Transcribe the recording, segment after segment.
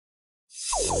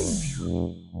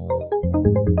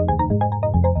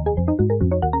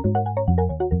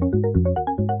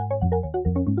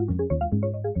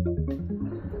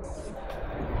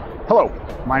Hello,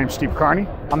 my name is Steve Carney.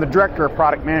 I'm the Director of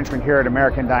Product Management here at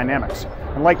American Dynamics.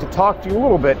 I'd like to talk to you a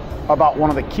little bit about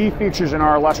one of the key features in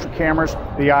our Illustra cameras,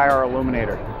 the IR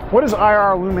illuminator. What does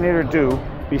IR illuminator do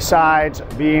besides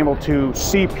being able to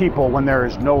see people when there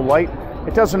is no light?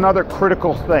 It does another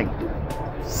critical thing,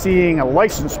 seeing a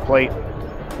license plate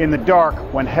in the dark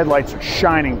when headlights are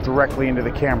shining directly into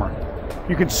the camera.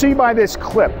 You can see by this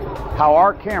clip how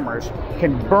our cameras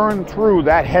can burn through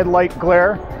that headlight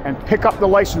glare and pick up the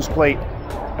license plate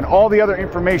and all the other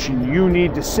information you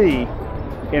need to see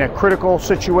in a critical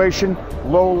situation,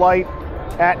 low light,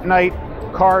 at night,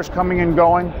 cars coming and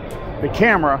going. The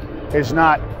camera is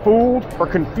not fooled or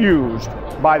confused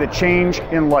by the change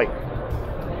in light.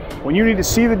 When you need to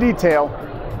see the detail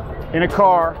in a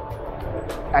car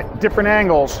at different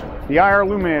angles, the IR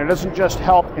illuminator doesn't just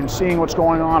help in seeing what's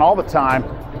going on all the time,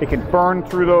 it can burn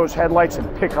through those headlights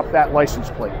and pick up that license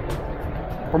plate.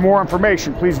 For more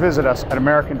information, please visit us at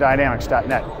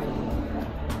americandynamics.net.